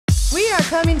We are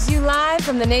coming to you live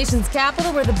from the nation's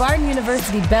capital, where the Barton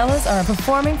University Bellas are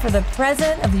performing for the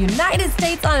President of the United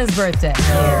States on his birthday.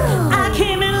 I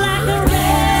came in like a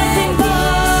wrecking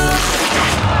ball.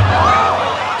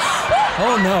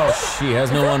 Oh no, she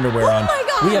has no underwear on. Oh my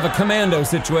God. We have a commando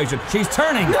situation. She's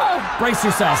turning. No. Brace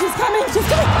yourself. She's coming, she's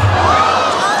coming.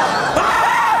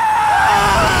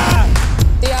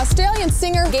 The Australian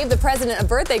singer gave the president a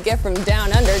birthday gift from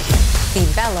down under. The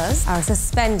Bellas are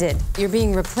suspended. You're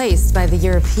being replaced by the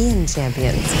European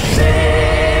champions.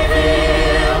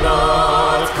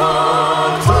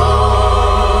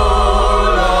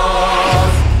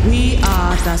 We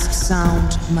are the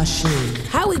sound machine.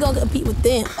 How we gonna compete with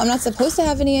them? I'm not supposed to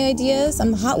have any ideas.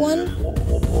 I'm the hot one.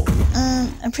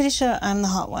 I'm pretty sure I'm the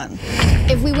hot one.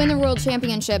 If we win the world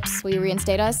championships, will you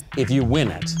reinstate us? If you win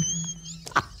it.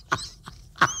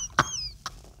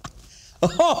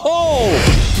 Oh!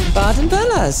 Barton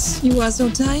Bellas, you are so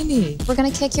tiny. We're gonna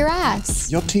kick your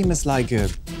ass. Your team is like a,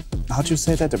 how do you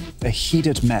say that? A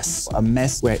heated mess. A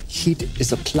mess where heat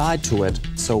is applied to it.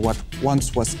 So what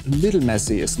once was a little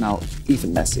messy is now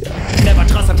even messier. Never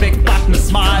trust a big button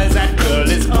smile, that girl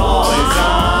is always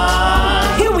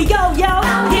on. Here we go, yo.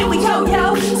 Here we go,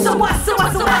 yo. So what's the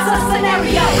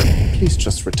scenario? Please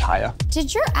just retire.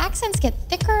 Did your accents get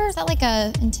thicker? Is that like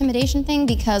a intimidation thing?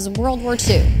 Because World War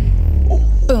II.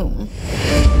 Boom.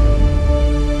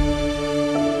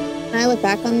 When I look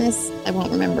back on this, I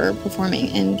won't remember performing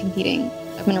and competing.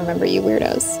 I'm gonna remember you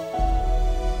weirdos.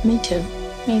 Me too.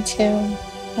 Me too.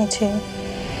 Me too.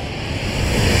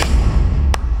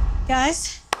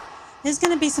 Guys, there's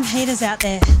gonna be some haters out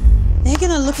there. They're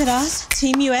gonna look at us,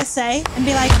 Team USA, and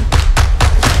be like,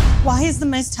 why is the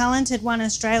most talented one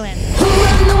Australian? Who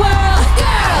run the world?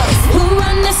 Girls! Who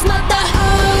run this mother?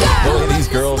 Boy, these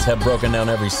girls have broken down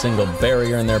every single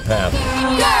barrier in their path. Who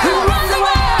run the world?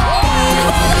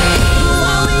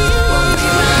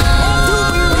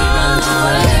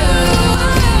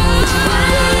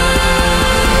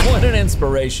 What an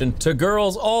inspiration to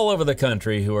girls all over the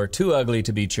country who are too ugly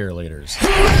to be cheerleaders. Who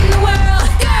run the world?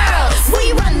 Girls!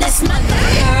 We run this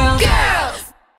mother.